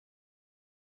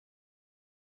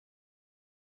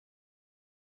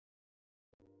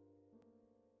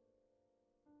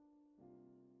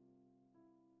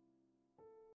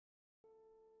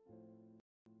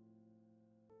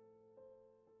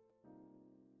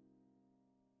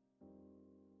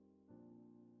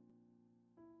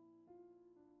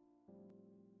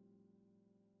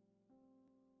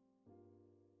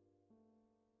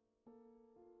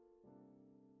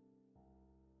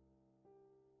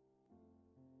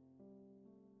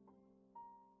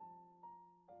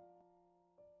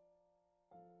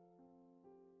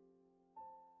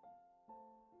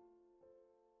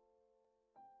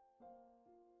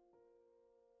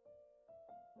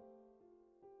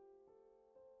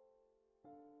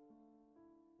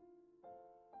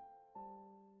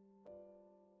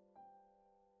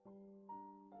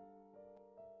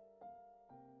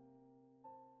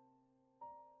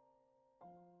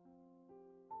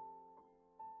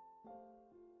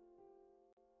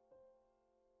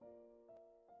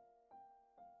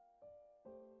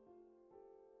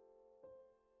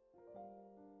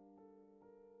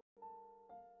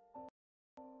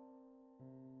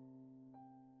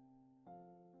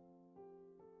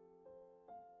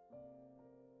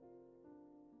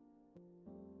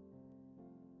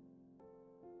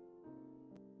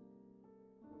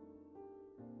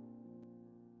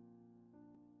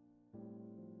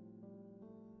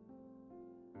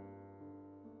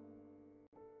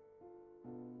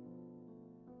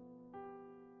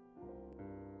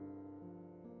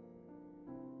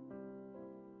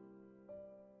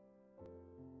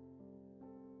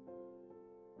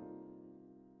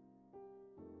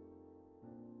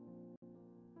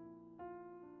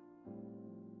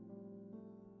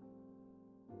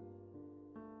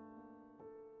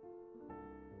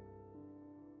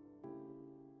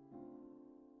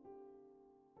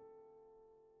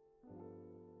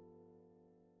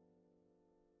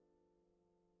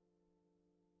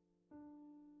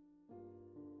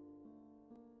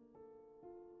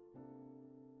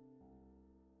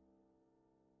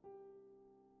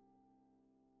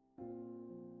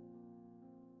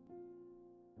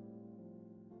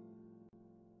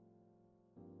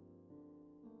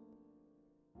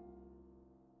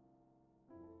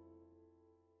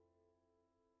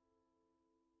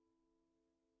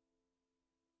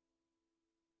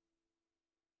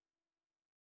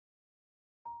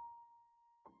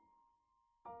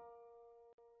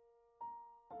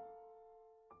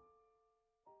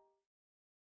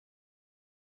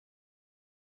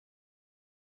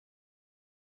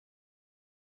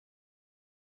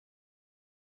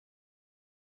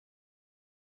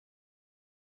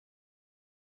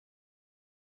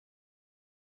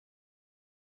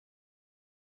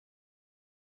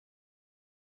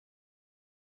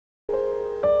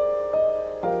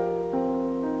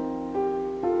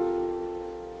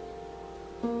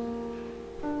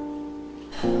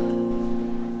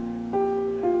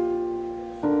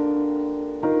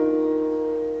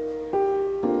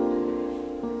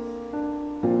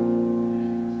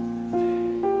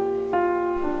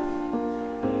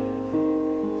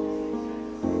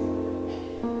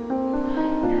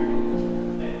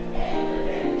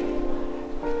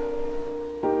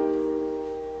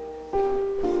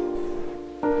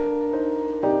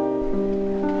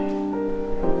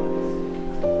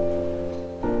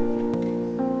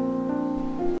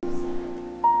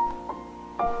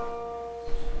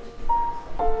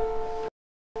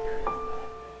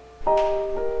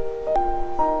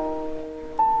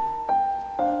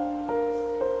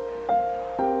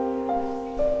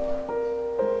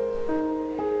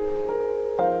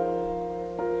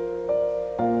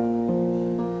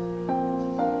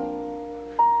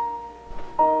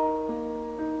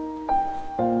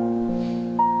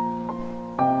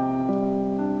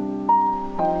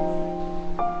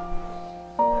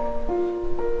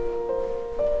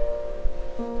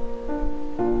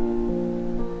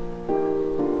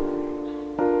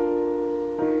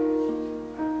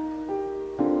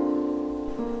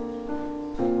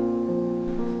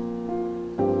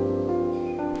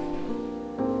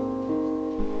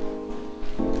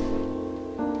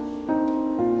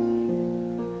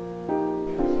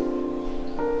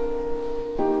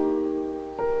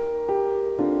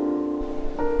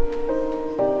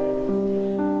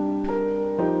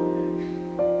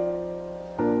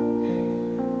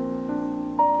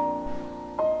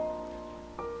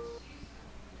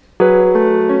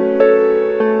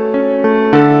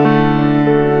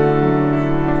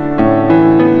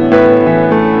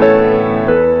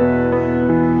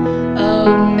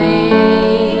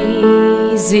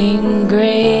Amazing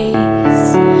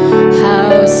grace,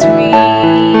 how sweet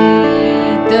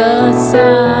the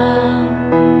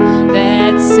sound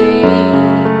that saved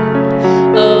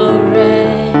a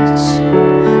wretch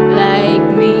like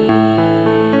me.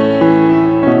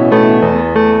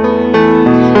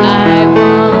 I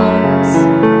once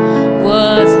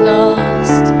was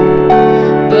lost,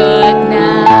 but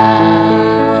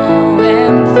now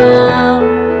am found,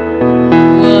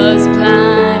 was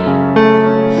blind,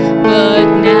 but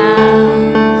now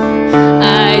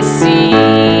I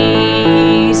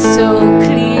see so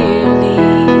clearly.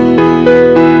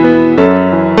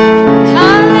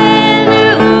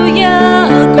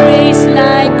 Hallelujah, grace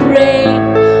like rain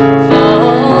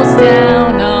falls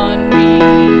down on me.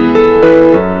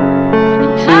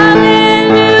 And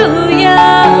hallelujah,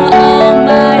 all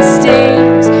my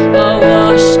stains are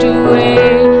washed away,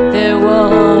 they're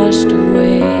washed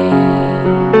away.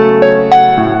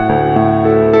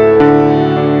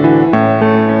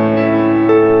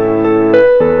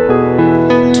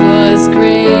 'Twas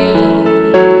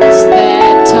grace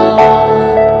that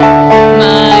taught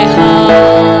my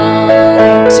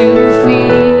heart to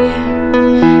fear,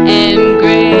 and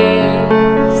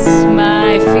grace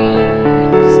my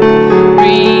fears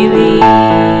relieved.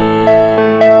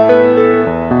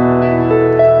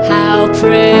 How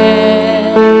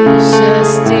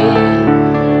precious did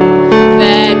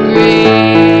that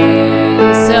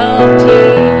grace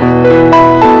appear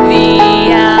the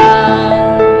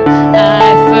hour I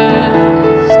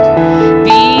first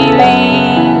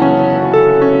believed.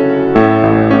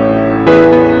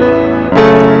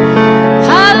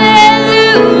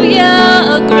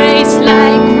 Hallelujah, grace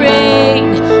like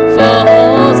rain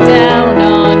falls down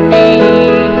on me.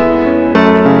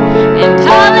 And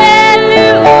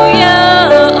hallelujah,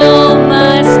 all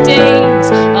my stains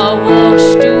are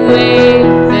washed away,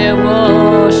 they're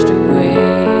washed away.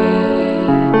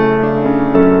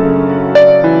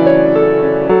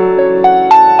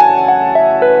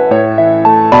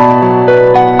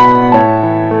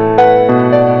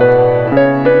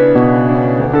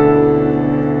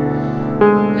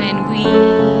 When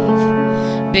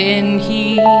we've been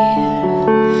here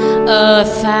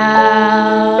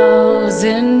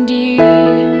 1,000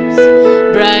 years,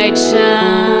 bright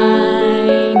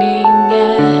shining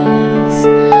as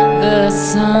the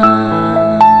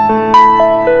sun,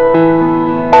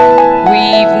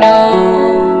 we've no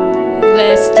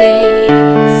less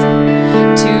days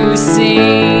to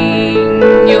sing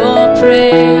your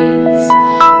praise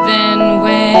than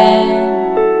when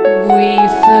we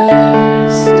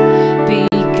first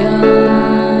begun.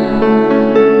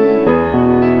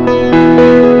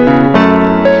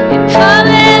 And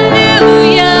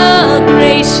hallelujah,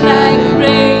 grace like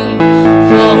rain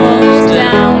falls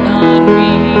down on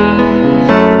me.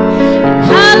 And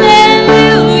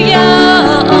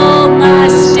hallelujah, all my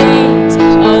stains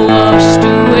are washed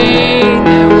away,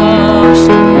 they're washed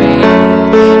away.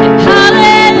 And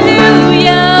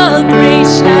hallelujah,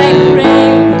 grace like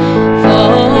rain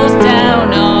falls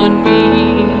down on me.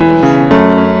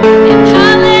 And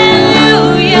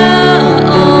hallelujah,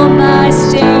 all my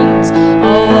stains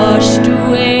are washed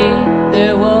away,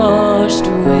 they're washed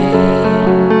away.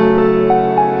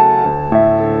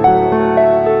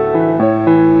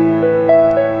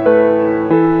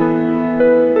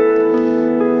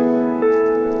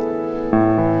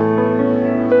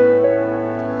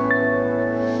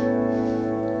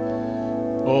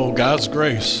 Oh, God's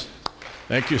grace.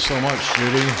 Thank you so much,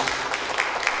 Judy.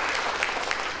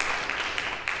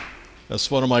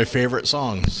 That's one of my favorite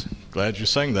songs. Glad you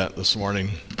sang that this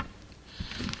morning.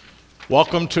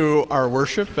 Welcome to our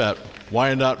worship at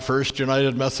Wyandotte First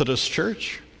United Methodist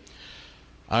Church.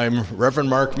 I'm Reverend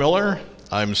Mark Miller.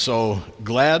 I'm so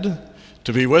glad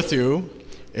to be with you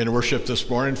in worship this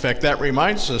morning. In fact, that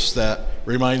reminds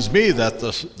me that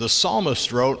the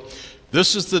psalmist wrote,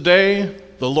 "This is the day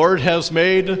the Lord has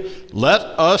made. Let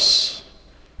us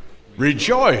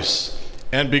rejoice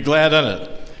and be glad in it."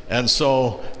 And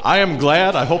so I am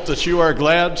glad. I hope that you are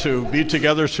glad to be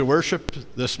together to worship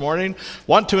this morning.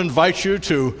 Want to invite you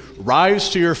to rise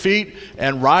to your feet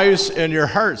and rise in your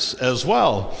hearts as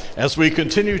well as we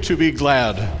continue to be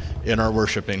glad in our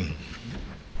worshiping.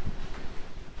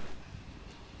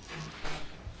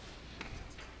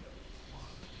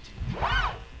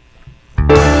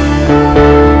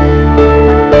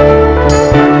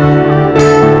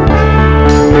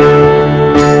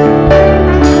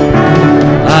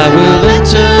 I will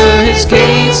enter his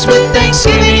gates with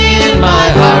thanksgiving in my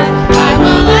heart. I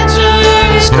will enter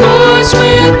his courts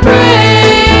with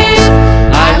praise.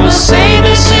 I will say,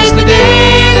 this is the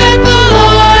day that the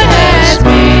Lord has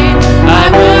made. I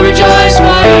will rejoice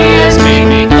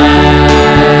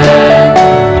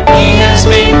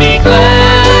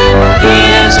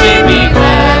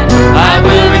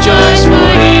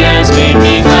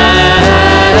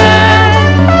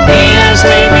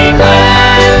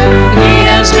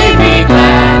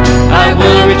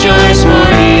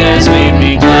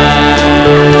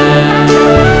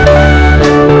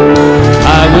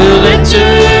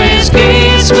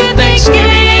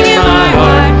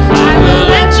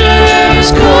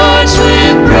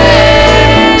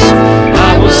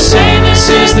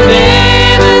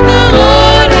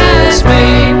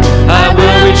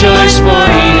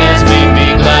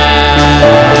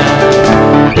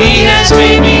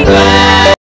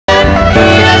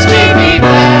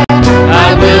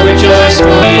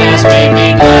has made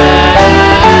me glad.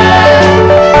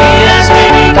 He has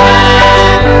made me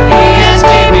glad. He has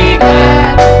made me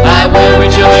glad. I will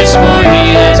rejoice, for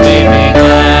He has made me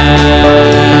glad.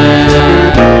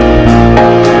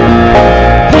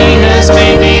 He has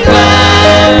made me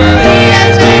glad. He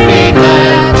has made me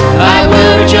glad. I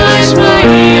will rejoice, for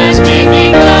He has made me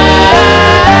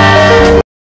glad.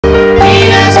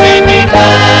 He has made me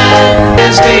glad. He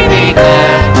has made me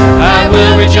glad. I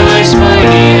will rejoice, for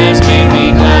He has made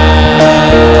me glad.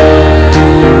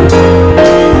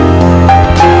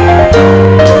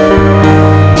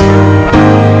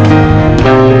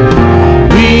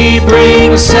 We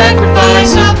bring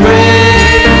sacrifice of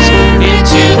praise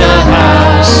into the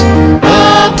house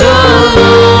of the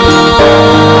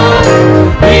Lord.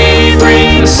 We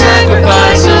bring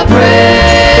sacrifice of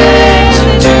praise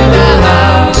into the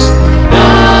house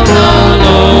of the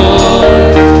Lord.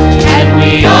 And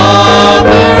we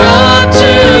offer up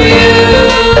to You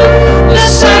the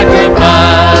sacrifices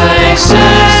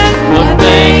of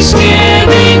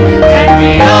thanksgiving. And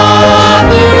we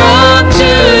offer up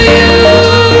to You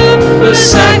the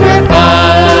sacrifices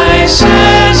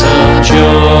of joy.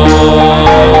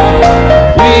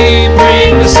 We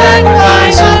bring the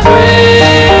sacrifice of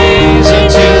praise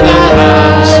into the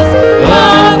house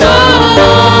of the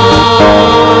Lord.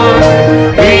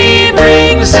 We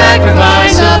bring the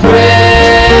sacrifice of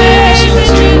praise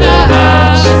into the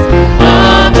house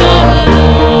of the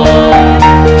Lord.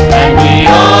 And we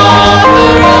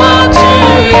offer up to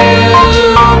You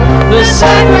the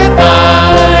sacrifices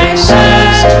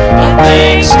of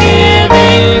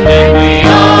thanksgiving. And we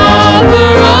offer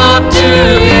up to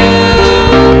You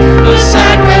the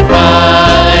sacrifices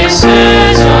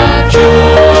of joy.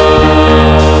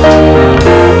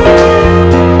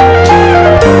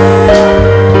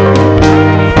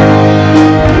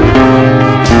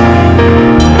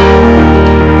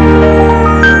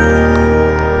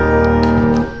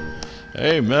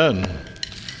 Amen.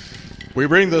 We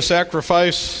bring the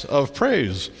sacrifice of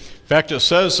praise. In fact, it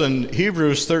says in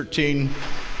Hebrews 13,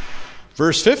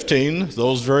 verse 15,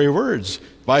 those very words.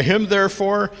 By Him,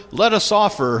 therefore, let us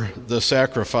offer the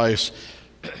sacrifice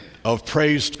of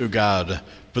praise to God.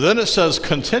 But then it says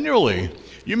continually.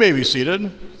 You may be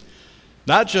seated.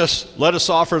 Not just let us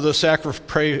offer the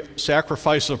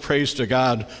sacrifice of praise to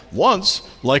God once,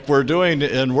 like we're doing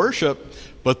in worship,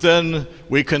 but then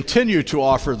we continue to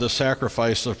offer the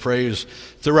sacrifice of praise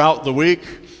throughout the week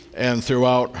and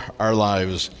throughout our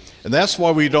lives. And that's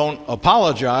why we don't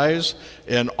apologize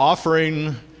in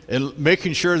offering and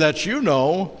making sure that you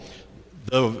know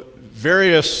the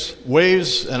various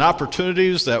ways and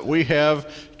opportunities that we have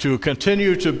to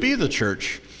continue to be the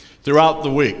church throughout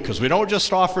the week. Because we don't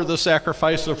just offer the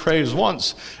sacrifice of praise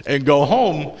once and go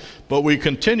home, but we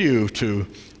continue to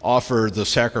offer the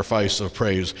sacrifice of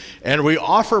praise. And we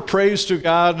offer praise to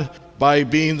God by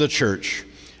being the church.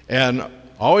 And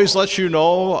always let you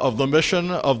know of the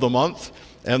mission of the month.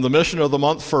 And the mission of the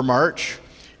month for March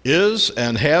is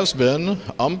and has been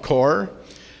UMCOR.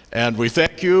 And we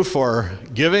thank you for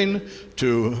giving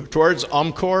towards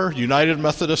UMCOR, United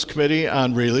Methodist Committee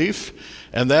on Relief.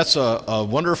 And that's a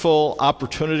wonderful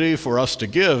opportunity for us to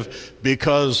give,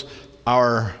 because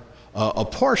our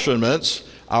apportionments,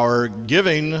 our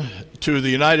giving to the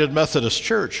United Methodist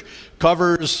Church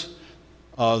covers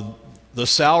the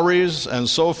salaries and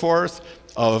so forth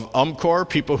of UMCOR,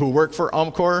 people who work for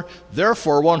UMCOR.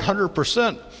 Therefore,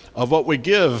 100% of what we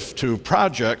give to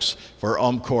projects for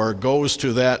UMCOR goes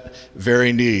to that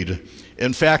very need.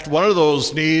 In fact, one of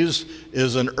those needs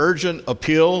is an urgent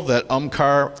appeal that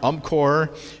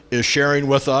UMCOR is sharing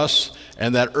with us,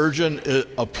 and that urgent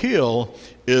appeal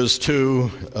is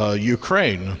to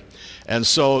Ukraine. And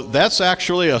so that's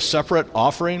actually a separate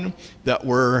offering that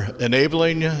we're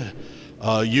enabling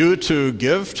you to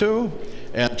give to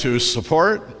and to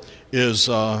support. Is,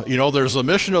 there's a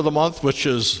mission of the month, which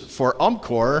is for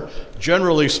UMCOR,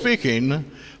 generally speaking,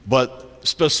 but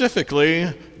specifically,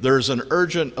 there's an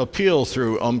urgent appeal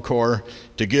through UMCOR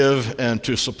to give and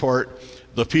to support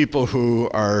the people who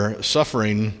are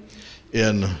suffering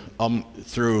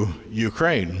through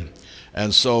Ukraine.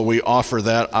 And so we offer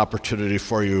that opportunity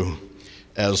for you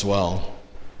as well.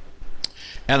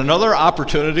 And another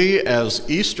opportunity, as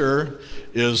Easter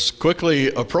is quickly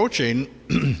approaching,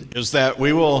 is that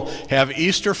we will have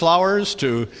Easter flowers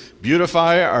to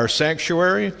beautify our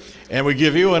sanctuary, and we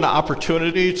give you an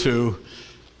opportunity to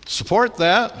support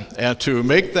that and to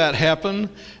make that happen.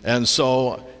 And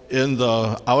so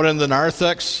out in the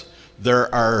narthex,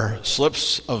 there are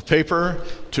slips of paper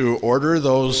to order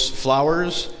those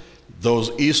flowers,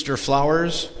 those Easter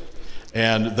flowers,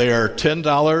 and they are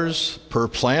 $10 per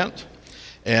plant.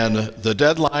 And the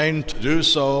deadline to do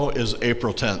so is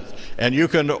April 10th. And you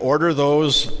can order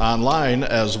those online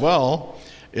as well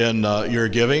in your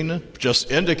giving.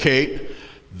 Just indicate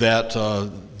that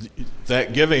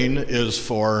that giving is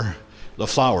for the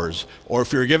flowers. Or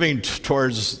if you're giving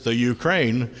towards the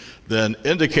Ukraine, then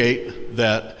indicate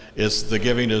that the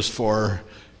giving is for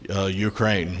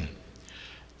Ukraine.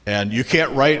 And you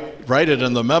can't write it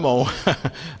in the memo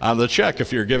on the check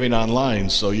if you're giving online,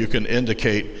 so you can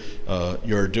indicate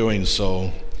you're doing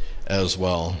so as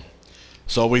well.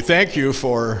 So we thank you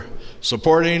for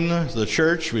supporting the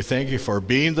church. We thank you for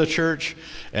being the church.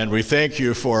 And we thank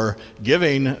you for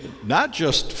giving, not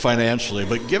just financially,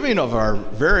 but giving of our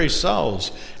very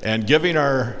selves and giving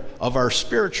of our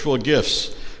spiritual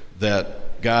gifts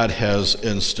that God has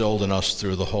instilled in us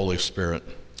through the Holy Spirit.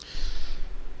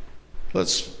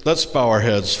 Let's bow our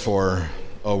heads for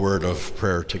a word of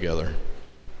prayer together.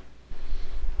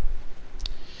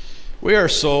 We are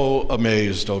so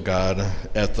amazed, O God,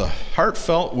 at the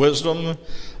heartfelt wisdom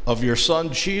of your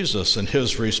Son Jesus and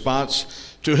his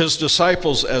response to his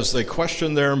disciples as they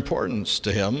question their importance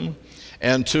to him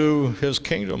and to his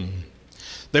kingdom.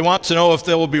 They want to know if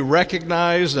they will be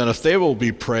recognized and if they will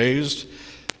be praised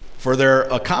for their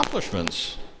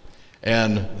accomplishments.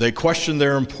 And they question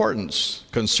their importance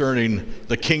concerning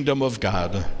the kingdom of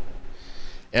God.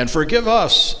 And forgive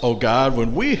us, O God,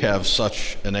 when we have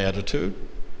such an attitude.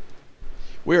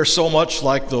 We are so much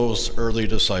like those early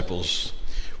disciples.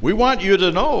 We want you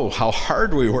to know how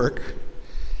hard we work.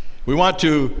 We want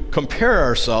to compare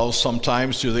ourselves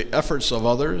sometimes to the efforts of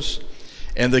others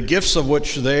and the gifts of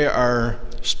which they are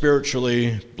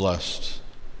spiritually blessed.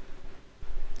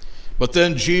 But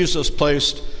then Jesus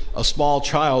placed a small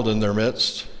child in their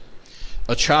midst,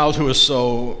 a child who is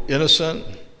so innocent,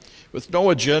 with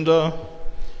no agenda,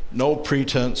 no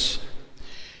pretense.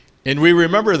 And we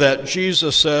remember that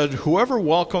Jesus said, "Whoever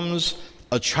welcomes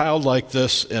a child like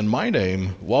this in my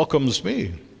name welcomes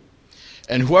me.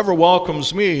 And whoever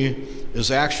welcomes me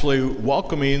is actually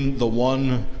welcoming the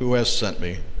one who has sent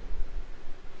me."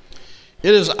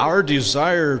 It is our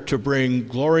desire to bring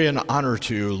glory and honor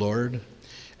to you, Lord,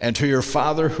 and to your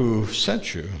Father who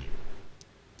sent you.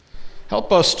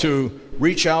 Help us to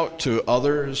reach out to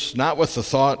others, not with the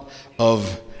thought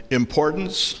of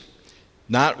importance,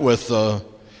 not with the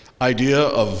idea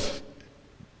of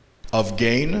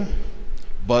gain,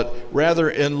 but rather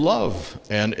in love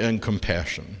and in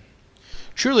compassion,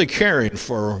 truly caring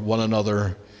for one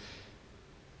another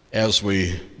as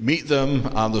we meet them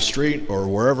on the street or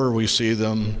wherever we see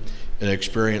them and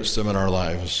experience them in our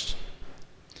lives.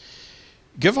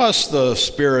 Give us the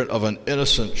spirit of an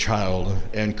innocent child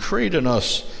and create in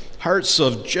us hearts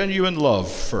of genuine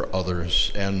love for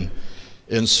others and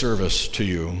in service to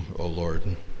you, O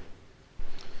Lord.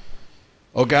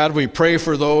 O God, we pray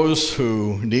for those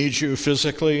who need you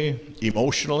physically,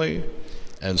 emotionally,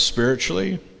 and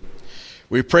spiritually.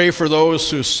 We pray for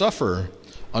those who suffer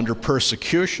under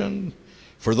persecution,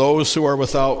 for those who are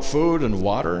without food and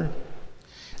water,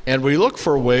 and we look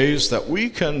for ways that we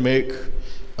can make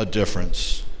a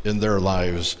difference in their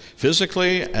lives,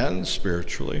 physically and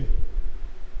spiritually.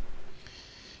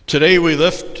 Today we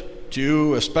lift to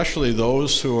you especially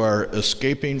those who are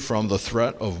escaping from the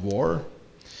threat of war,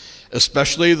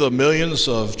 especially the millions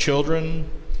of children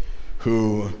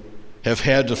who have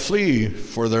had to flee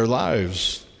for their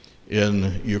lives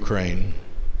in Ukraine.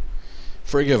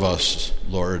 Forgive us,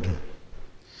 Lord.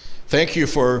 Thank you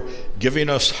for giving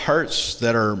us hearts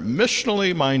that are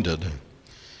missionally minded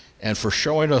and for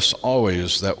showing us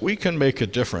always that we can make a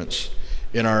difference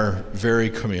in our very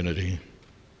community.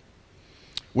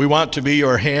 We want to be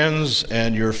your hands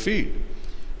and your feet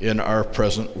in our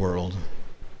present world.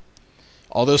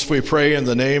 All this we pray in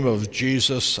the name of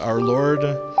Jesus our Lord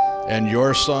and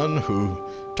your Son, who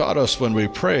taught us when we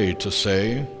pray to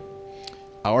say,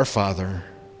 "Our Father,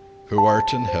 who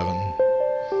art in heaven,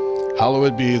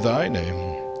 hallowed be thy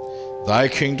name. Thy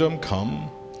kingdom come,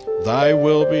 thy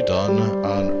will be done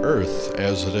on earth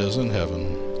as it is in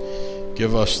heaven.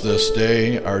 Give us this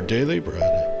day our daily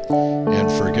bread, and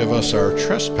forgive us our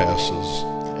trespasses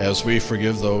as we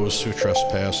forgive those who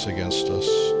trespass against us.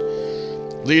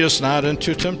 Lead us not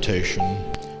into temptation,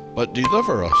 but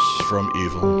deliver us from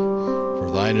evil.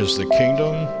 For thine is the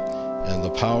kingdom, and the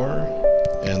power,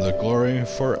 and the glory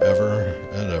forever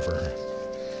and ever.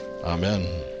 Amen."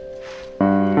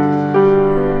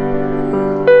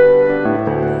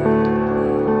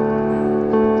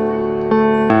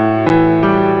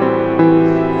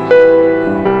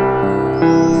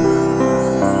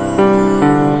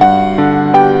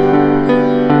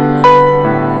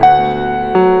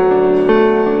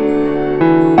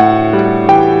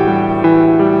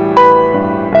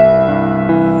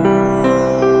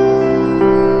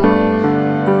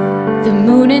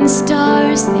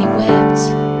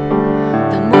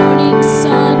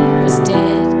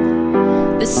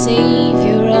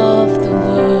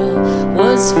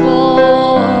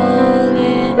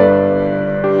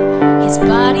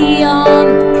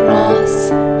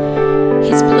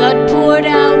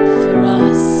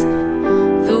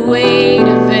 weight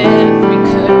of every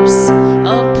curse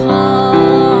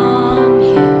upon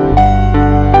him.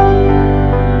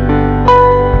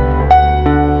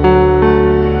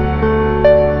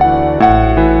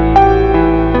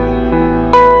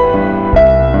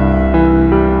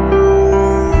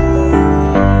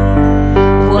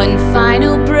 One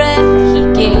final breath he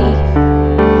gave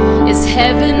as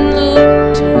heaven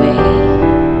looked away.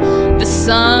 The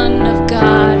Son of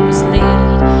God was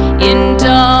laid in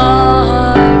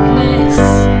darkness,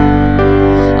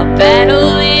 a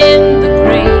battle in the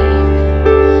grave.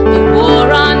 The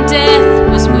war on death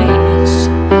was waged,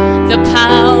 the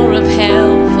power of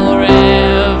hell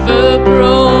forever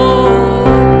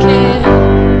broken.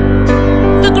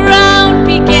 The ground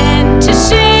began to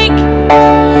shake,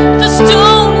 the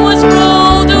stone was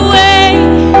rolled away.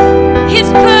 His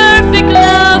perfect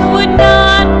love would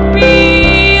not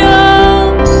be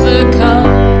overcome.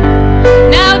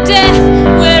 Now death,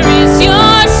 where is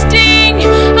your sting?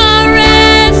 Our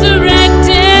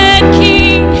resurrected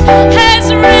King has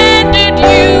rendered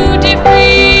you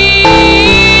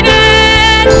defeated.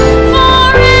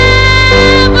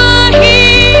 Forever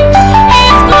he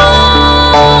is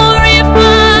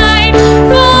glorified.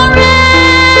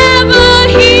 Forever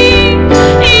he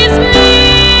is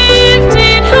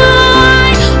lifted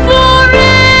high.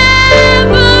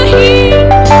 Forever he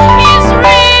is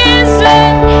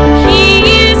risen. He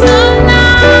is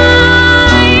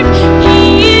alive. He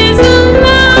is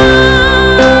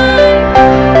alive.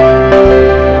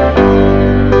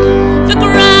 The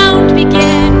ground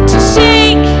began to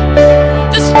shake.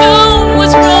 The stone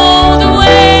was rolled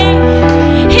away.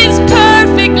 His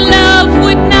perfect love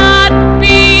would not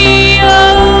be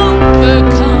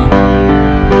overcome.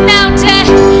 Now death,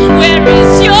 where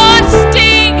is your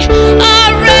sting?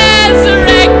 Our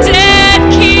resurrected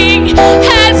King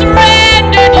has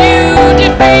rendered you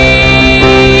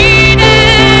defeated.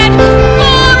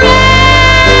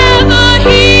 Forever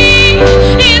he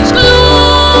is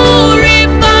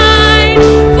glorified.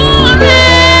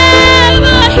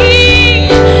 Forever he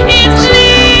is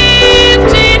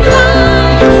lifted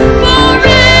high.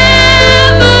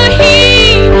 Forever he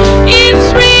is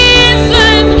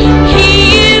risen. He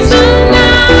is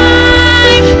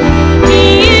alive. He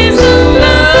is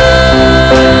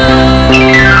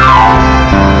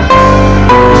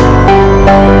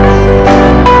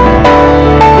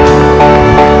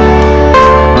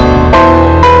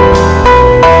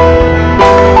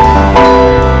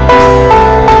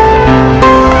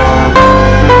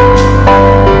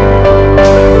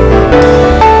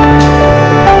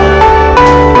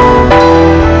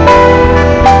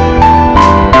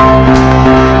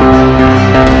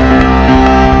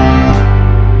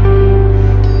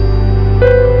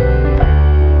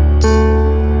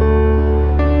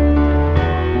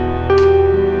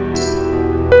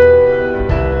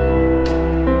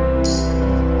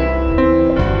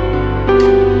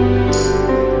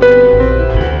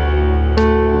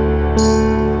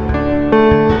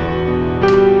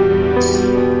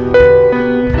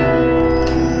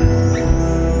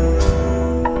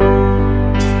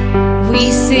We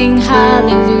sing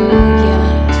hallelujah.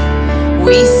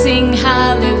 We sing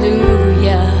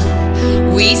hallelujah.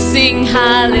 We sing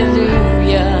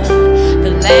hallelujah.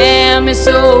 The Lamb is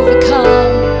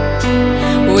overcome.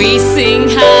 We sing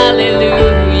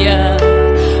hallelujah.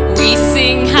 We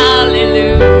sing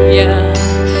hallelujah.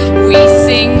 We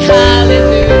sing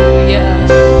hallelujah.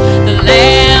 The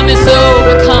Lamb is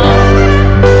overcome.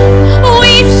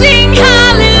 We sing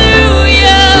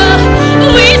hallelujah.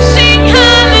 We sing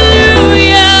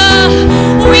hallelujah.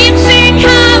 We sing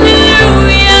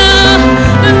hallelujah.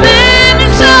 The Lamb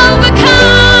is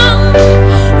overcome.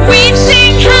 We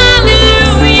sing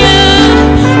hallelujah.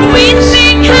 We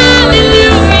sing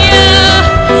hallelujah.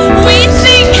 We sing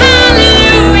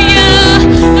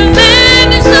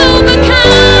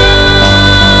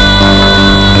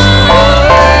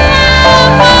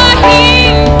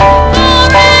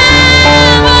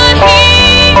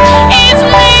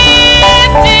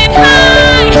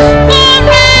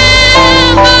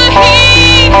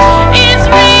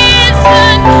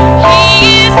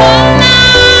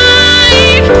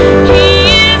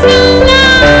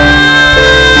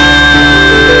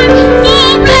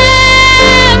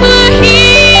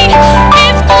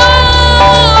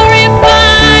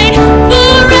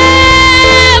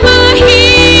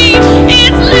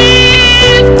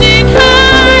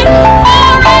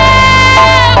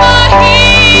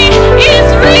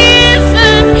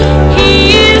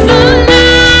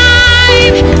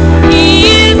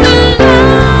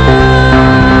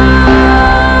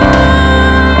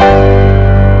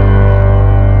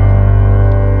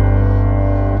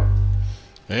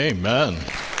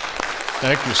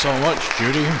so much,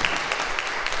 Judy.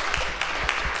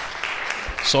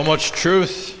 So much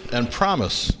truth and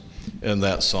promise in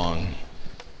that song.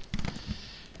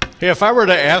 Hey, if I were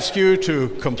to ask you to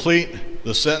complete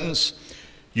the sentence,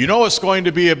 you know it's going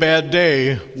to be a bad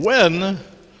day when,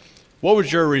 what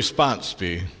would your response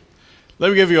be? Let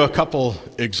me give you a couple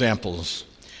examples.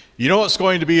 You know it's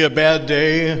going to be a bad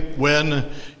day when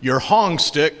your hong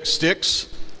sticks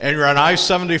and you're on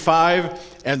I-75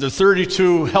 and the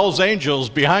 32 Hells Angels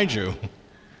behind you.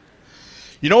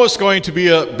 You know it's going to be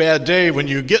a bad day when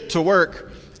you get to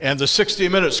work and the 60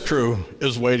 Minutes crew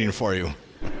is waiting for you.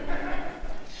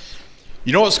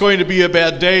 You know it's going to be a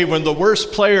bad day when the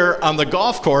worst player on the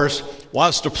golf course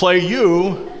wants to play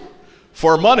you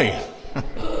for money.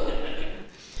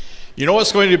 You know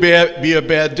it's going to be a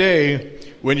bad day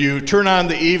when you turn on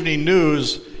the evening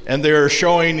news and they're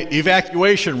showing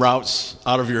evacuation routes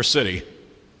out of your city.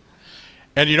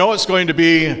 And you know it's going to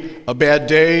be a bad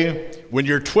day when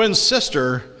your twin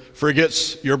sister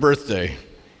forgets your birthday.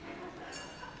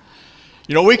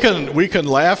 You know, we can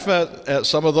laugh at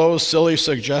some of those silly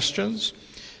suggestions,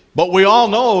 but we all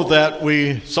know that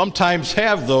we sometimes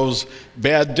have those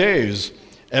bad days,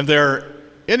 and they're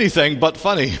anything but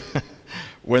funny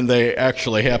when they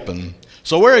actually happen.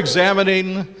 So we're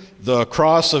examining the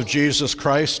cross of Jesus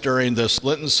Christ during this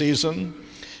Lenten season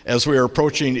as we are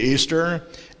approaching Easter,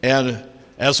 and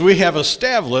as we have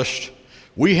established,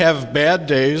 we have bad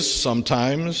days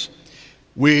sometimes.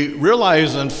 We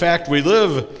realize, in fact, we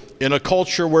live in a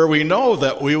culture where we know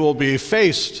that we will be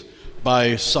faced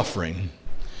by suffering.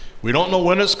 We don't know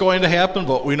when it's going to happen,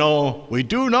 but we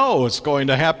do know it's going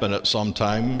to happen at some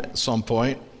time, at some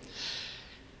point.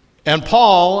 And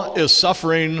Paul is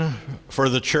suffering for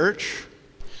the church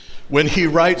when he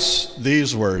writes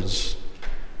these words.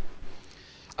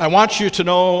 I want you to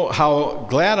know how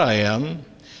glad I am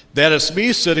that it's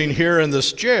me sitting here in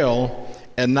this jail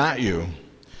and not you.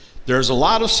 There's a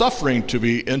lot of suffering to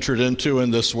be entered into in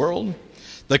this world,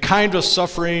 the kind of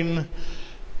suffering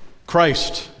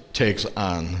Christ takes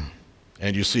on.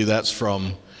 And you see that's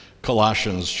from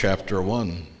Colossians chapter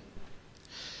 1.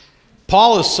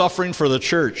 Paul is suffering for the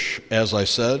church, as I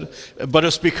said, but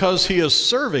it's because he is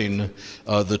serving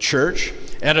the church,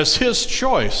 and it's his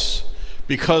choice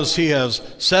because he has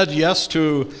said yes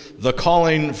to the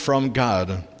calling from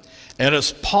God. And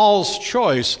it's Paul's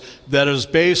choice that is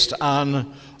based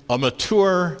on a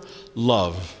mature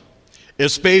love.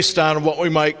 It's based on what we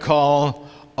might call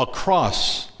a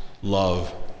cross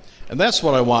love. And that's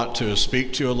what I want to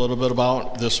speak to you a little bit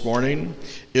about this morning,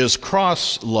 is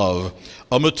cross love,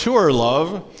 a mature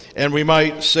love. And we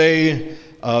might say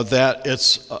that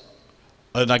it's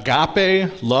an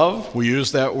agape love. We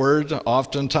use that word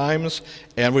oftentimes.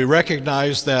 And we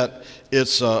recognize that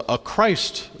it's a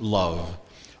Christ love,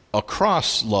 a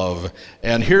cross love.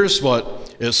 And here's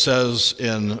what it says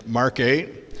in Mark 8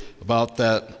 about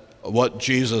that, what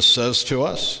Jesus says to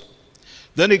us.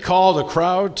 Then he called a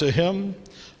crowd to him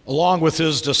along with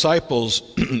his disciples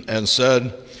and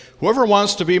said, whoever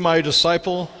wants to be my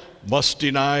disciple must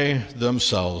deny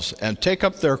themselves and take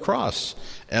up their cross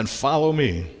and follow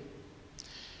me.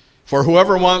 For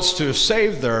whoever wants to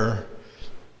save their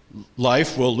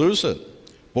life will lose it.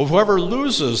 But whoever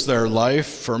loses their life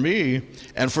for me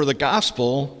and for the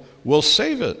gospel will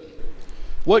save it.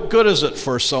 What good is it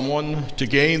for someone to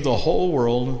gain the whole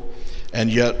world and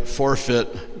yet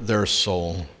forfeit their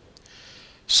soul?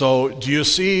 So do you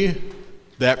see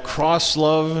that cross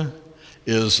love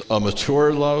is a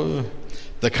mature love?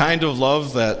 The kind of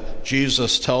love that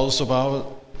Jesus tells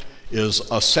about is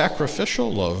a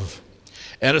sacrificial love.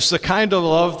 And it's the kind of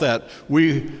love that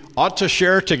we ought to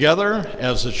share together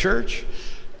as a church,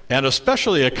 and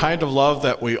especially a kind of love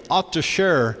that we ought to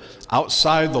share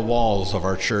outside the walls of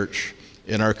our church,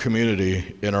 in our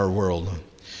community, in our world.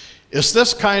 It's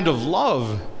this kind of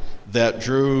love that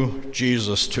drew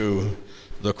Jesus to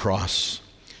the cross.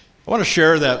 I want to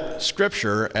share that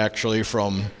scripture actually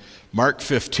from Mark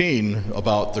 15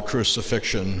 about the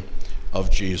crucifixion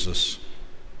of Jesus.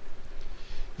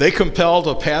 They compelled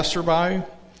a passerby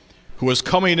who was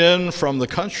coming in from the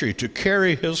country to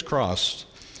carry his cross.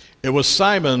 It was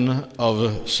Simon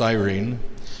of Cyrene,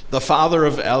 the father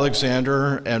of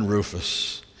Alexander and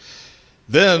Rufus.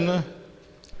 Then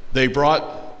they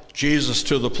brought Jesus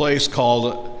to the place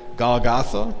called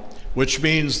Golgotha, which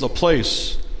means the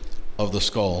place of the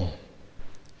skull.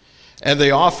 And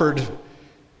they offered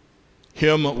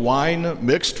him wine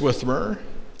mixed with myrrh,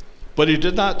 but he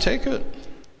did not take it.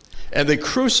 And they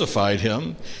crucified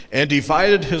him and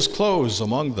divided his clothes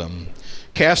among them,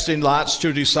 casting lots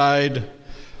to decide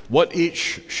what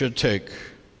each should take.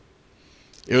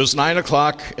 It was 9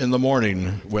 o'clock in the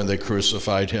morning when they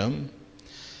crucified him.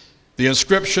 The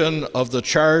inscription of the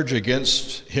charge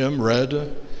against him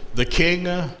read, "The King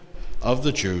of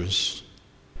the Jews."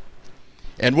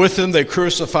 And with him they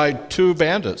crucified two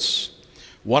bandits,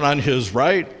 one on his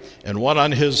right and one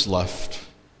on his left.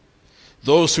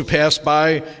 Those who passed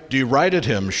by derided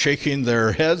him, shaking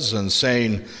their heads and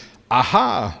saying,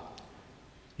 "Aha!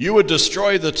 You would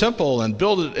destroy the temple and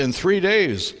build it in 3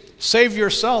 days. Save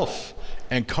yourself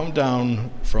and come down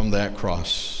from that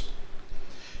cross."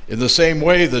 In the same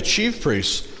way, the chief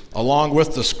priests, along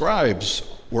with the scribes,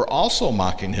 were also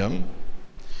mocking him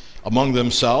among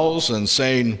themselves and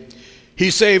saying,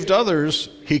 "He saved others,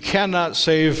 he cannot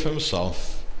save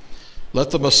himself.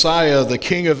 Let the Messiah, the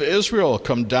King of Israel,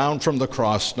 come down from the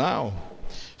cross now,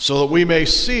 so that we may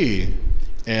see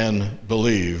and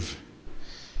believe."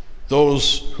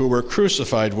 Those who were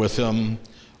crucified with him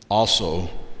also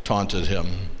taunted him.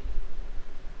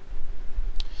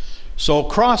 So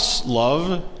cross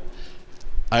love,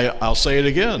 I'll say it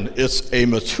again, it's a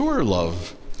mature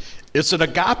love. It's an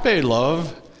agape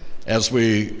love, as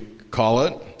we call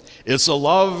it. It's a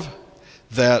love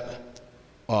that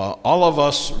all of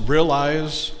us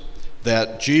realize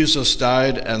that Jesus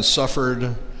died and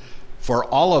suffered for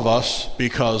all of us,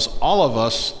 because all of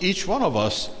us, each one of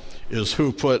us, is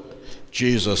who put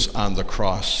Jesus on the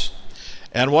cross.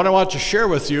 And what I want to share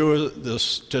with you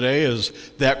today is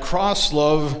that cross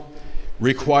love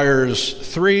requires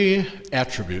 3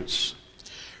 attributes: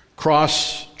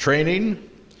 cross training,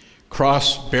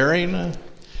 cross bearing,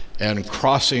 and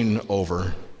crossing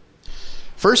over.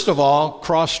 First of all,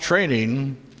 cross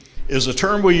training is a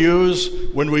term we use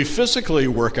when we physically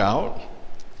work out.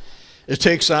 It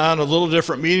takes on a little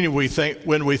different meaning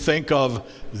when we think of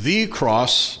the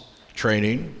cross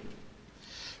training.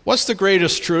 What's the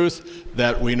greatest truth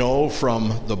that we know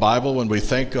from the Bible when we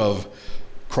think of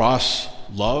cross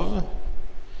love?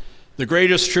 The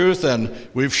greatest truth, and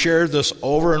we've shared this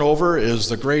over and over, is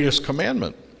the greatest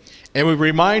commandment. And we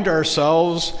remind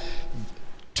ourselves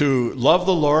to love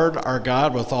the Lord our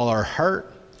God with all our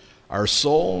heart, our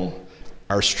soul,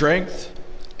 our strength,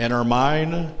 and our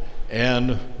mind,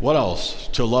 and what else?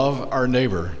 To love our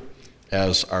neighbor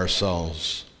as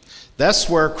ourselves. That's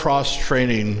where cross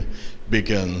training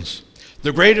begins.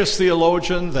 The greatest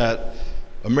theologian that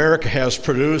America has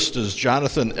produced is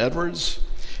Jonathan Edwards,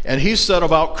 and he said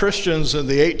about Christians in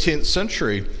the 18th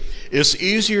century, it's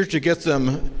easier to get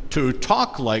them to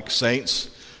talk like saints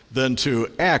than to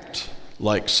act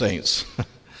like saints.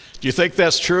 Do you think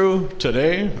that's true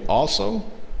today also?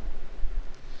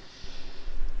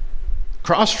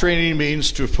 Cross training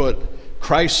means to put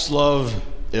Christ's love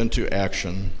into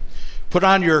action. Put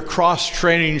on your cross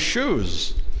training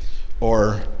shoes,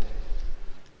 or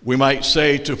we might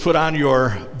say to put on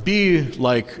your be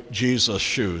like Jesus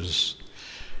shoes.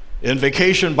 In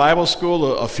Vacation Bible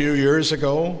School a few years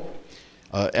ago,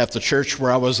 at the church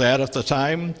where I was at the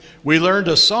time, we learned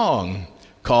a song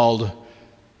called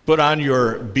 "Put on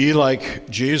Your Be Like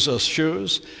Jesus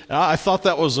Shoes." And I thought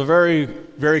that was a very,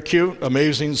 very cute,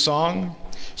 amazing song,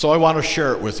 so I want to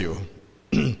share it with you.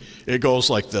 It goes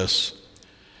like this.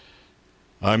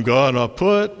 I'm gonna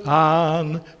put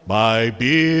on my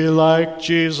be like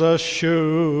Jesus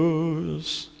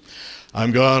shoes.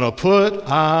 I'm gonna put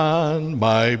on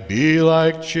my be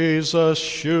like Jesus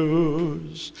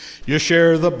shoes. You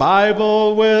share the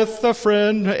Bible with a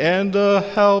friend and a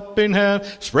helping hand,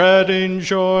 spreading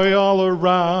joy all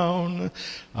around.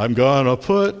 I'm gonna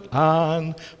put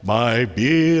on my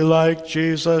be like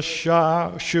Jesus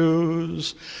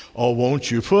shoes. Oh, won't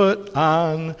you put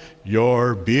on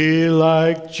your be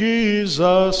like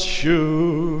Jesus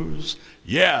shoes?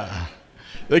 Yeah,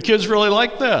 the kids really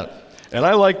like that. And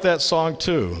I like that song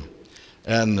too.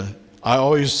 And I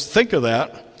always think of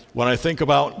that when I think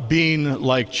about being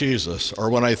like Jesus, or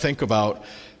when I think about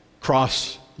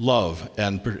cross love,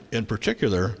 and in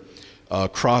particular,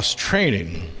 cross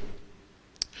training.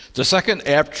 The second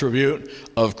attribute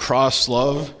of cross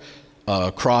love,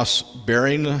 cross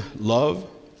bearing love,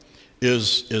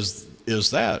 is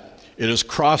that. It is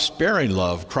cross-bearing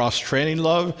love, cross-training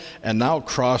love, and now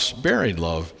cross-bearing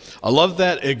love. A love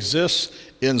that exists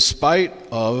in spite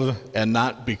of and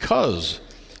not because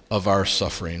of our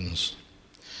sufferings.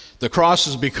 The cross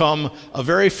has become a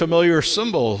very familiar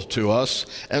symbol to us,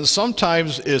 and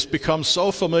sometimes it's become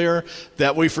so familiar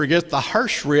that we forget the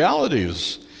harsh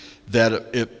realities that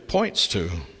it points to.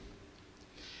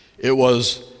 It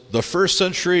was the first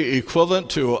century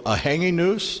equivalent to a hanging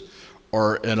noose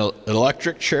or an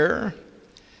electric chair,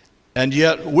 and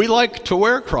yet we like to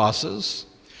wear crosses.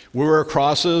 We wear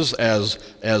crosses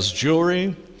as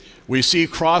jewelry. We see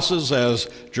crosses as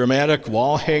dramatic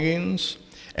wall hangings,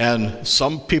 and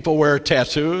some people wear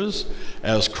tattoos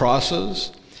as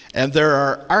crosses. And there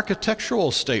are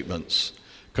architectural statements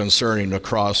concerning the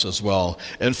cross as well.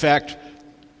 In fact,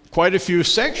 quite a few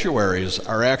sanctuaries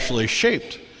are actually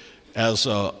shaped as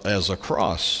a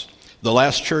cross. The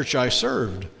last church I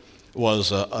served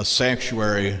was a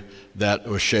sanctuary that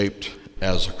was shaped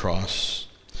as a cross.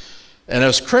 And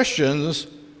as Christians,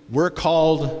 we're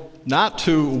called not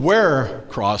to wear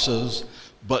crosses,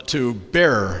 but to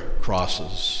bear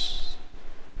crosses.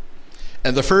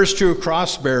 And the first true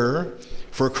cross bearer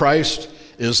for Christ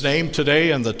is named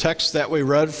today in the text that we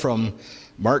read from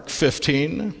Mark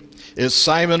 15. It's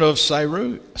Simon of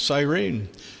Cyrene.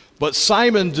 But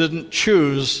Simon didn't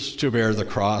choose to bear the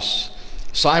cross.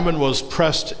 Simon was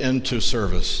pressed into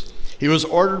service. He was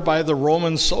ordered by the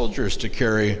Roman soldiers to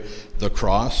carry the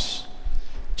cross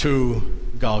to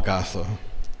Golgotha.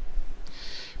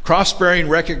 Cross-bearing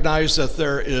recognized that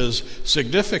there is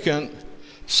significant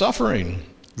suffering,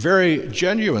 very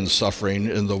genuine suffering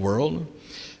in the world,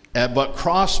 but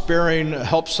cross-bearing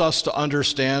helps us to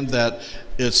understand that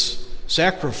it's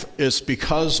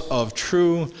because of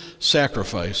true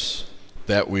sacrifice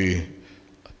that we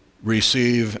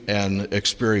receive and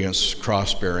experience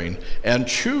cross-bearing and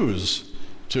choose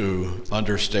to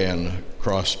understand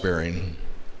cross-bearing.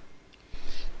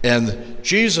 And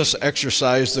Jesus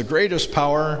exercised the greatest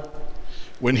power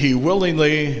when he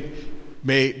willingly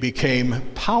became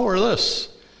powerless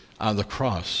on the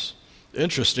cross.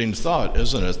 Interesting thought,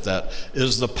 isn't it? That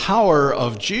is the power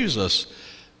of Jesus,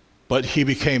 but he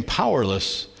became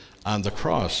powerless on the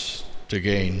cross to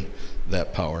gain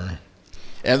that power.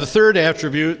 And the third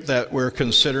attribute that we're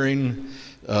considering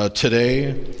today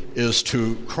is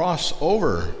to cross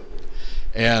over.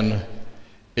 And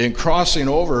in crossing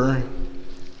over,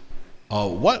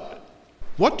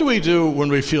 what do we do when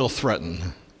we feel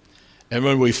threatened and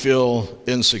when we feel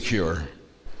insecure?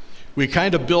 We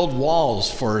kind of build walls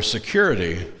for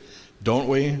security, don't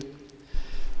we?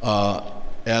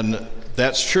 And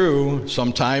that's true.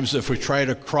 Sometimes if we try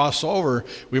to cross over,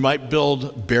 we might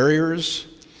build barriers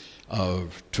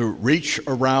to reach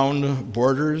around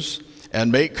borders and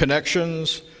make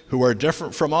connections who are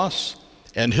different from us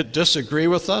and disagree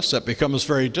with us. That becomes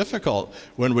very difficult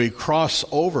when we cross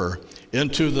over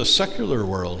into the secular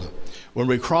world, when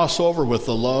we cross over with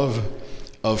the love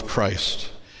of Christ.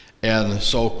 And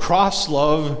so cross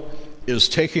love is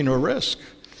taking a risk,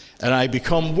 and I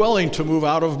become willing to move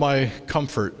out of my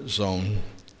comfort zone.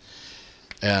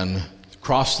 And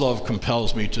cross love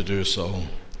compels me to do so.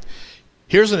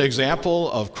 Here's an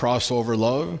example of crossover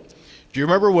love. Do you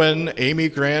remember when Amy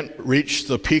Grant reached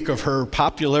the peak of her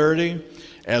popularity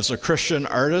as a Christian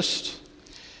artist?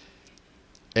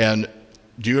 And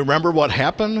do you remember what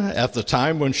happened at the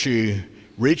time when she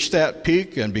reached that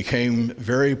peak and became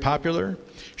very popular?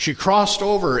 She crossed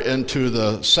over into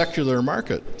the secular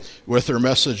market with her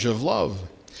message of love,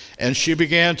 and she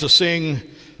began to sing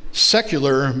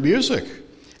secular music,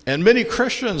 and many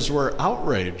Christians were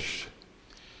outraged.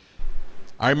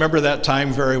 I remember that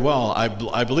time very well.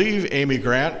 I believe Amy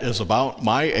Grant is about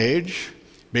my age,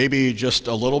 maybe just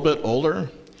a little bit older,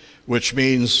 which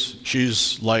means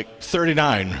she's like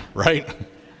 39, right?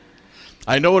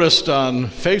 I noticed on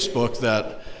Facebook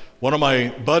that one of my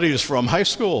buddies from high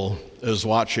school is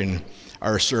watching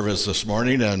our service this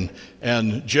morning,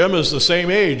 and Jim is the same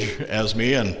age as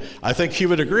me, and I think he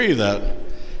would agree that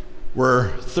we're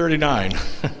 39.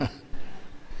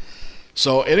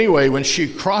 So anyway, when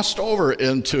she crossed over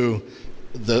into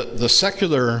the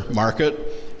secular market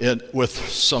with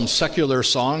some secular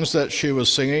songs that she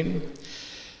was singing,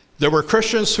 there were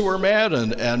Christians who were mad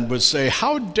and would say,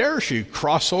 how dare she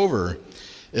cross over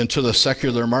into the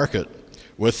secular market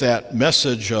with that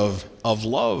message of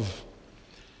love?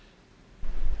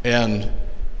 And,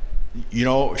 you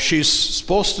know, she's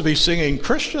supposed to be singing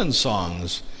Christian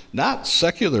songs, not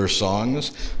secular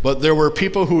songs, but there were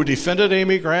people who defended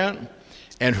Amy Grant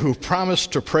and who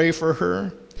promised to pray for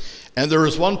her. And there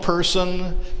was one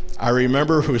person I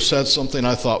remember who said something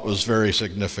I thought was very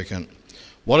significant.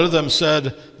 One of them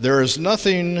said, there is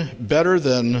nothing better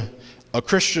than a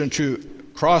Christian Christian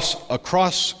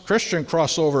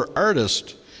crossover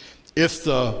artist if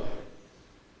the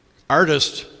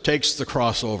artist takes the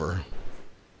crossover.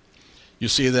 You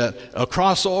see that a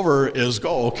crossover is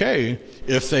okay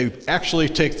if they actually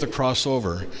take the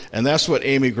crossover. And that's what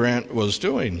Amy Grant was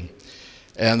doing.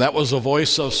 And that was a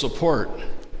voice of support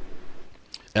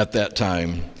at that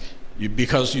time.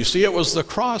 Because you see, it was the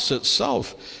cross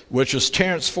itself which is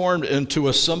transformed into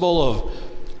a symbol of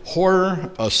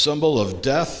horror, a symbol of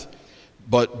death,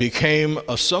 but became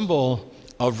a symbol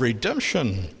of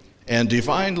redemption and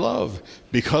divine love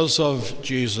because of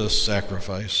Jesus'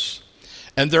 sacrifice.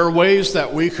 And there are ways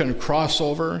that we can cross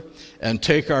over and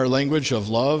take our language of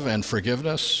love and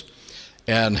forgiveness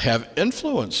and have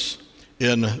influence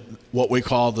in what we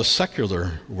call the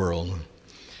secular world.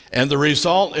 And the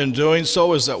result in doing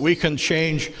so is that we can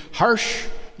change harsh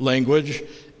language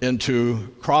into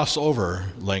crossover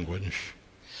language.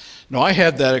 Now, I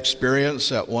had that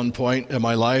experience at one point in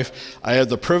my life. I had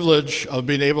the privilege of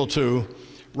being able to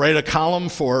write a column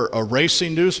for a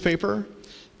racing newspaper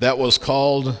that was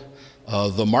called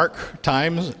the Mark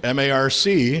Times,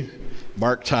 M-A-R-C,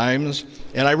 Mark Times,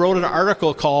 and I wrote an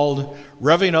article called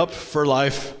Revving Up for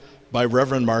Life by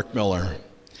Reverend Mark Miller.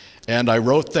 And I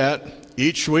wrote that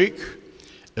each week.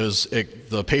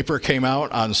 The paper came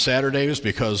out on Saturdays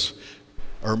because,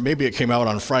 or maybe it came out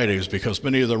on Fridays because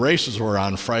many of the races were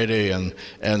on Friday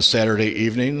and Saturday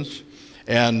evenings.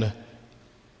 And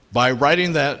by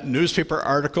writing that newspaper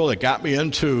article, it got me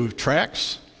into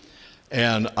tracks.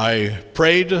 And I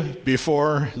prayed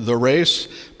before the race,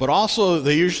 but also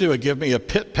they usually would give me a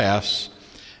pit pass.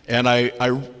 And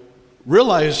I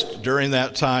realized during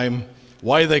that time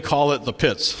why they call it the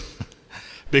pits,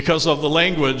 because of the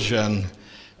language and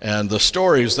the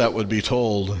stories that would be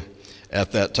told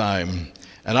at that time.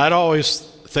 And I'd always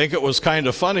think it was kind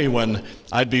of funny when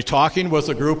I'd be talking with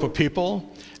a group of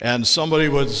people and somebody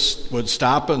would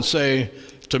stop and say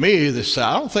to me, they say,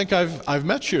 I don't think I've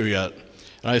met you yet.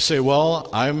 And I say, well,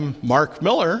 I'm Mark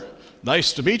Miller.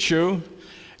 Nice to meet you.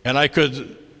 And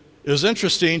it was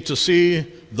interesting to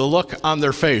see the look on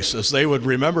their face as they would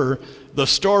remember the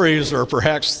stories or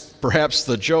perhaps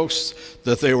the jokes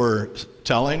that they were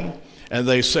telling. And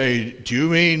they say, do you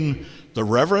mean the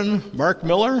Reverend Mark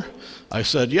Miller? I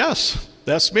said, yes,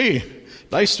 that's me.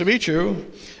 Nice to meet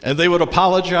you. And they would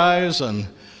apologize and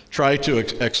try to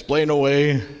explain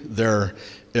away their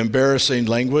embarrassing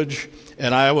language.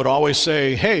 And I would always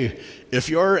say, hey, if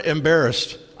you're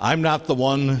embarrassed, I'm not the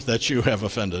one that you have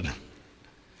offended.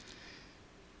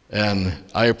 And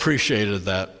I appreciated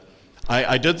that.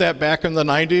 I did that back in the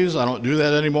 90s. I don't do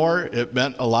that anymore. It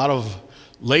meant a lot of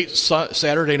late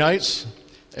Saturday nights,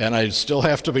 and I still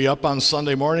have to be up on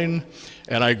Sunday morning.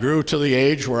 And I grew to the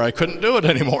age where I couldn't do it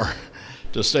anymore,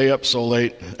 to stay up so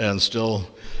late and still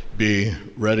be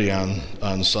ready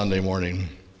on Sunday morning.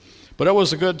 But it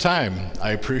was a good time.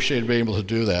 I appreciated being able to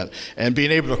do that and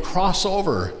being able to cross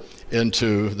over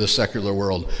into the secular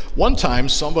world. One time,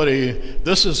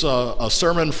 this is a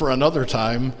sermon for another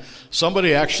time,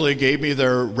 somebody actually gave me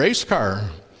their race car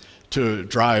to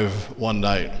drive one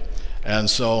night. And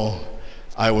so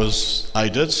I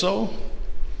did so,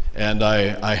 and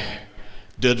there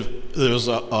was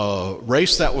a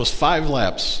race that was 5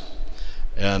 laps.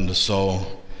 And so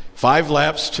 5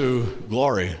 laps to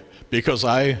glory, because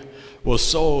I was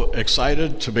so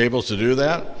excited to be able to do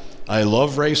that. I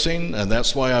love racing, and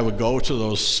that's why I would go to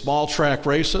those small track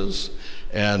races,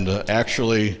 and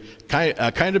actually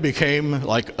kind of became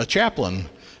like a chaplain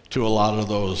to a lot of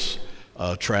those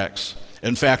tracks.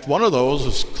 In fact, one of those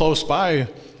is close by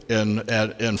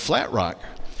in Flat Rock.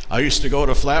 I used to go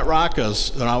to Flat Rock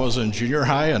when I was in junior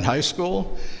high and high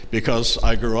school because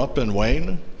I grew up in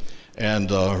Wayne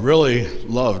and really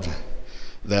loved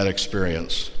that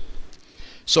experience.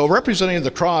 So representing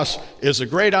the cross is a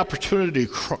great opportunity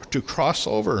to cross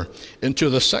over into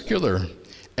the secular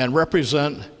and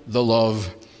represent the love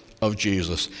of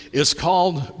Jesus. It's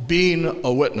called being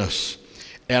a witness.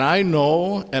 And I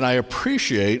know and I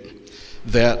appreciate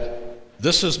that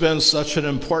this has been such an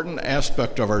important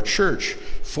aspect of our church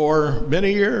for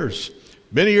many years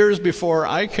before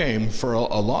I came, for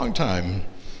a long time.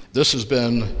 This has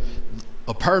been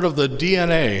a part of the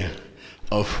DNA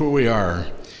of who we are,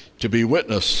 to be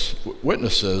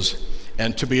witnesses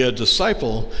and to be a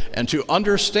disciple and to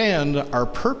understand our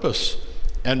purpose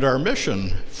and our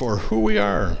mission for who we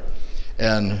are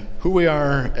and who we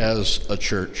are as a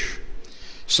church.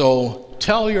 So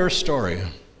tell your story.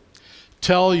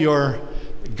 Tell your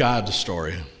God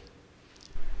story.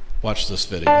 Watch this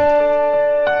video.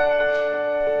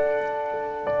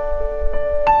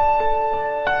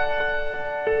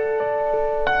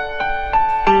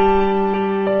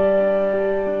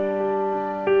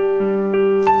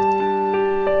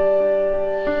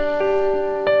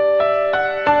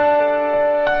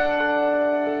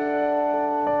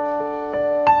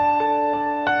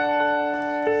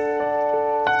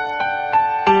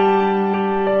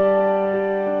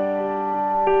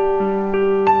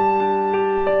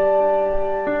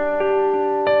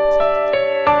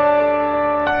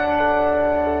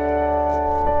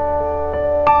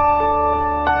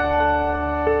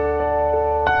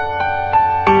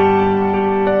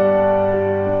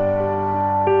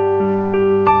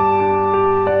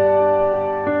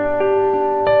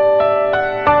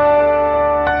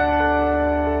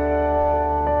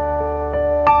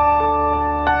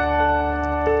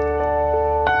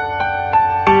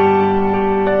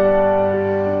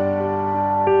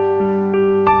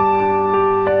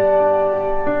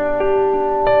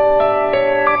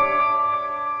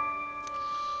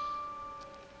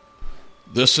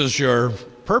 This is your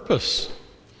purpose.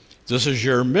 This is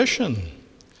your mission.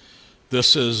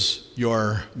 This is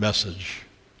your message.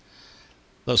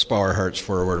 Let's bow our hearts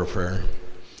for a word of prayer.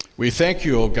 We thank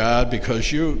you, O God,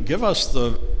 because you give us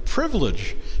the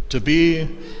privilege to be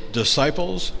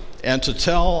disciples and to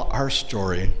tell our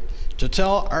story, to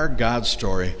tell our God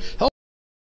story. Help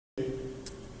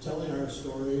telling our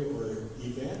story or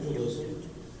evangelism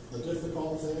a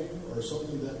difficult thing or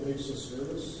something that makes us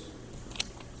nervous.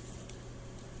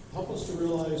 Help us to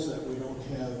realize that we don't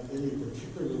have any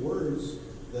particular words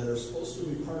that are supposed to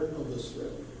be part of the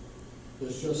script.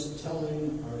 It's just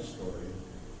telling our story.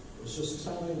 It's just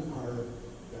telling our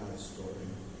God story.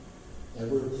 And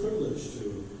we're privileged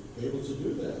to be able to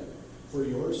do that for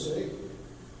your sake,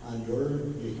 on your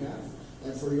behalf,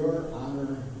 and for your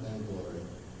honor and glory.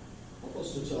 Help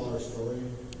us to tell our story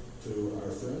to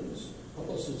our friends.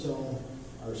 Help us to tell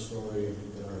our story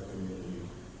in our community.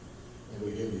 And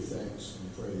we give you thanks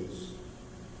and praise,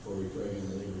 for we pray in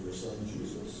the name of your Son,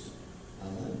 Jesus.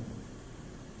 Amen.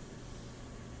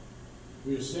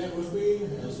 Will you stand with me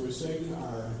as we sing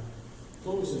our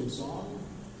closing song,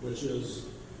 which is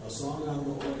a song on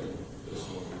the organ this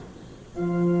morning.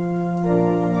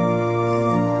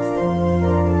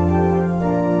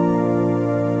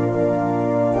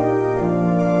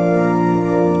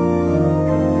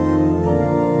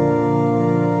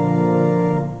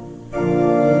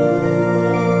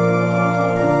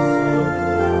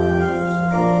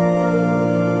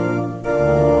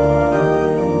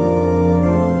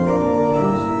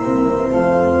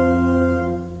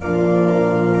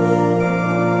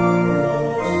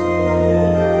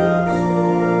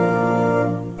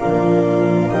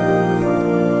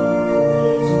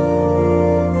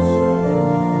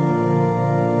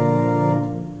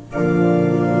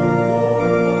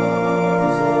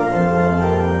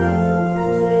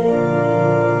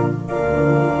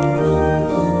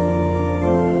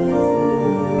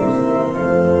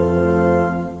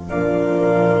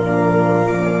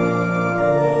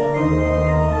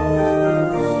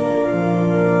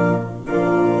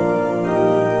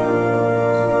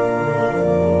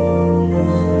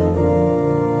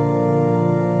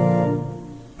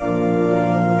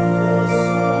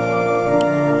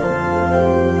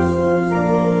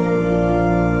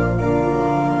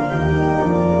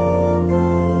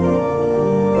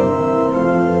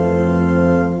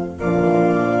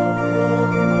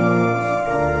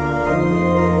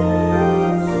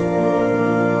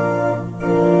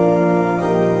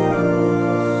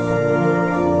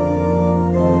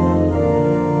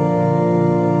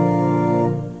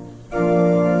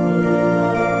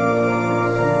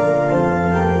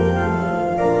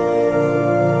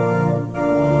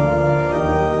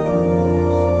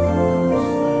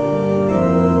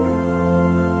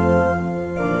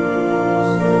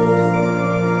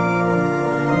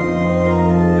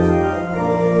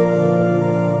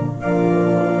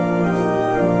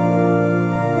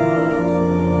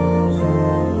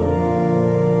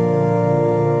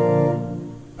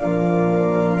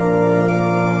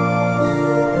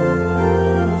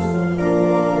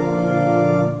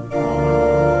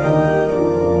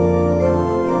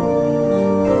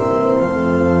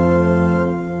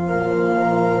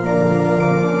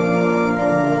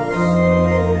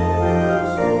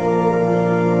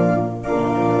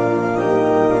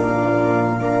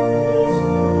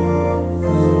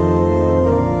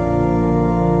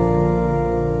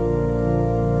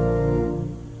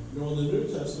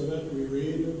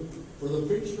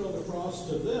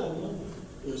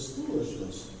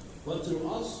 But to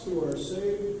us who are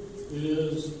saved, it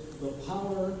is the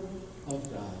power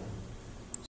of God.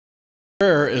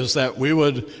 Prayer is that we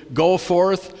would go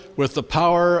forth with the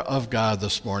power of God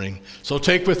this morning. So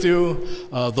take with you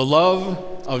the love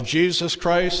of Jesus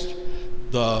Christ,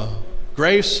 the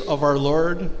grace of our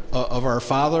Lord, of our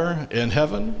Father in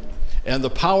heaven, and the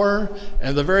power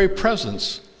and the very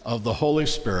presence of the Holy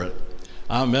Spirit.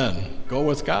 Amen. Go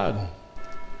with God.